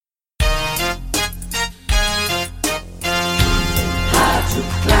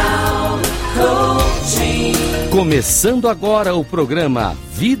Começando agora o programa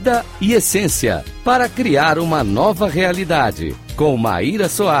Vida e Essência, para criar uma nova realidade, com Maíra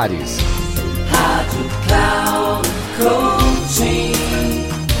Soares. Rádio Cloud Coaching.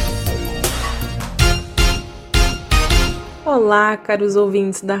 Olá, caros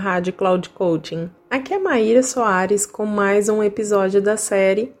ouvintes da Rádio Cloud Coaching. Aqui é Maíra Soares com mais um episódio da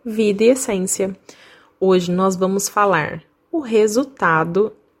série Vida e Essência. Hoje nós vamos falar: o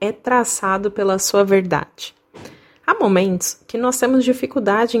resultado é traçado pela sua verdade. Há momentos que nós temos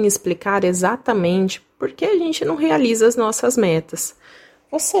dificuldade em explicar exatamente por que a gente não realiza as nossas metas.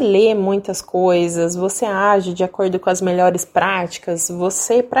 Você lê muitas coisas, você age de acordo com as melhores práticas,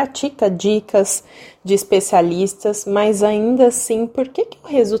 você pratica dicas de especialistas, mas ainda assim, por que o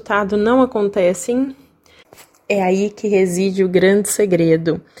resultado não acontece? É aí que reside o grande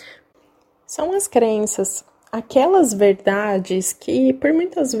segredo. São as crenças. Aquelas verdades que por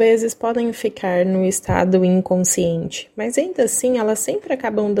muitas vezes podem ficar no estado inconsciente, mas ainda assim elas sempre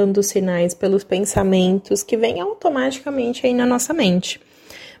acabam dando sinais pelos pensamentos que vêm automaticamente aí na nossa mente.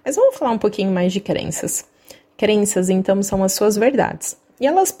 Mas vamos falar um pouquinho mais de crenças. Crenças, então, são as suas verdades. E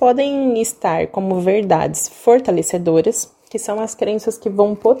elas podem estar como verdades fortalecedoras, que são as crenças que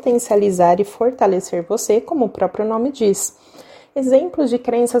vão potencializar e fortalecer você, como o próprio nome diz. Exemplos de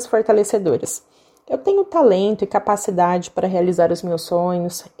crenças fortalecedoras. Eu tenho talento e capacidade para realizar os meus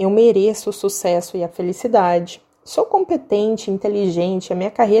sonhos, eu mereço o sucesso e a felicidade, sou competente, inteligente, a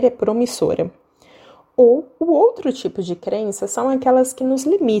minha carreira é promissora. Ou o outro tipo de crença são aquelas que nos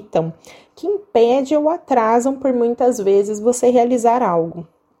limitam, que impedem ou atrasam por muitas vezes você realizar algo.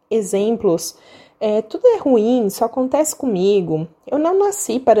 Exemplos: tudo é ruim, só acontece comigo, eu não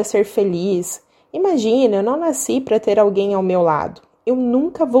nasci para ser feliz, imagina, eu não nasci para ter alguém ao meu lado. Eu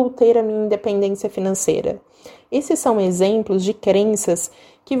nunca vou ter a minha independência financeira. Esses são exemplos de crenças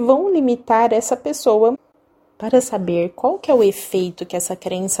que vão limitar essa pessoa. Para saber qual que é o efeito que essa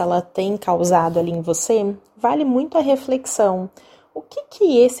crença ela tem causado ali em você, vale muito a reflexão. O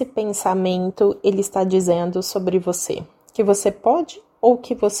que esse pensamento ele está dizendo sobre você? Que você pode ou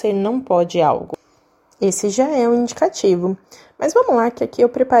que você não pode algo? Esse já é um indicativo. Mas vamos lá, que aqui eu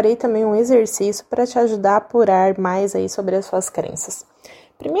preparei também um exercício para te ajudar a apurar mais aí sobre as suas crenças.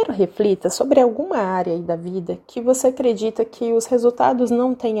 Primeiro, reflita sobre alguma área aí da vida que você acredita que os resultados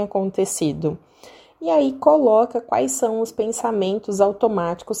não tenham acontecido. E aí coloca quais são os pensamentos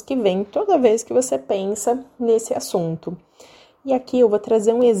automáticos que vêm toda vez que você pensa nesse assunto. E aqui eu vou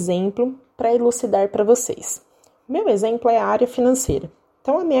trazer um exemplo para elucidar para vocês. Meu exemplo é a área financeira.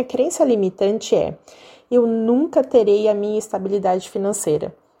 Então, a minha crença limitante é: eu nunca terei a minha estabilidade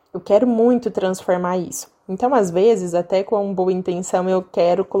financeira. Eu quero muito transformar isso. Então, às vezes, até com boa intenção, eu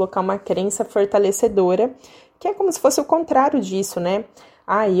quero colocar uma crença fortalecedora, que é como se fosse o contrário disso, né?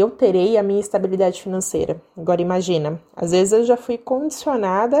 Eu terei a minha estabilidade financeira. Agora, imagina, às vezes eu já fui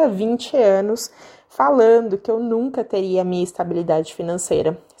condicionada há 20 anos falando que eu nunca teria a minha estabilidade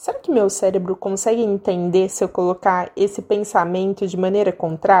financeira. Será que meu cérebro consegue entender se eu colocar esse pensamento de maneira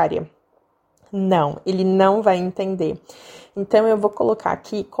contrária? Não, ele não vai entender. Então, eu vou colocar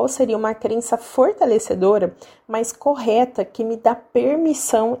aqui qual seria uma crença fortalecedora, mas correta, que me dá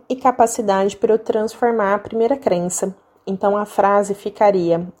permissão e capacidade para eu transformar a primeira crença. Então, a frase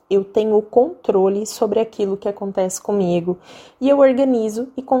ficaria: eu tenho controle sobre aquilo que acontece comigo e eu organizo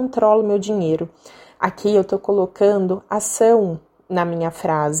e controlo meu dinheiro. Aqui eu estou colocando ação na minha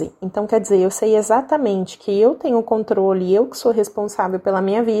frase. Então, quer dizer, eu sei exatamente que eu tenho controle, eu que sou responsável pela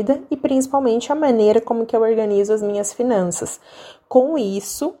minha vida e principalmente a maneira como que eu organizo as minhas finanças. Com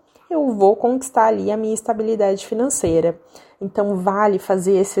isso, eu vou conquistar ali a minha estabilidade financeira. Então, vale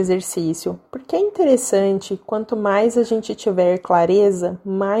fazer esse exercício, porque é interessante, quanto mais a gente tiver clareza,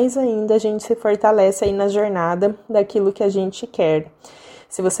 mais ainda a gente se fortalece aí na jornada daquilo que a gente quer.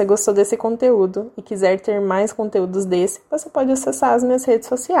 Se você gostou desse conteúdo e quiser ter mais conteúdos desse, você pode acessar as minhas redes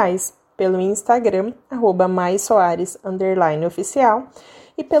sociais, pelo Instagram, @maisoares_oficial,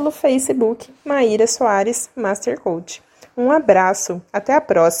 e pelo Facebook, Maíra Soares Master Coach. Um abraço, até a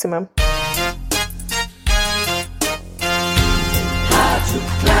próxima!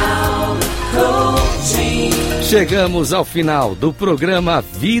 Chegamos ao final do programa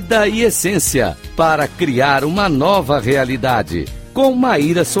Vida e Essência, para criar uma nova realidade, com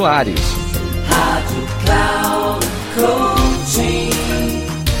Maíra Soares. Rádio Cloud Coaching.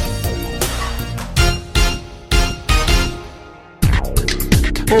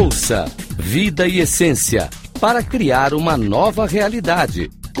 Ouça Vida e Essência, para criar uma nova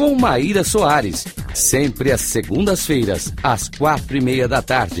realidade, com Maíra Soares, sempre às segundas-feiras, às 4:30 da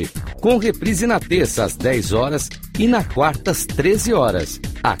tarde, com reprise na terça às 10 horas e na quarta às 13 horas.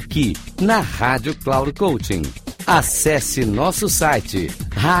 aqui na Rádio Cloud Coaching. Acesse nosso site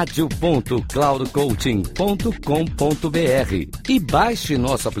radio.cloudcoaching.com.br e baixe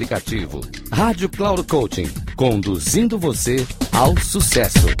nosso aplicativo. Rádio Cloud Coaching, conduzindo você ao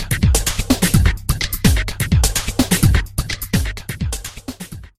sucesso.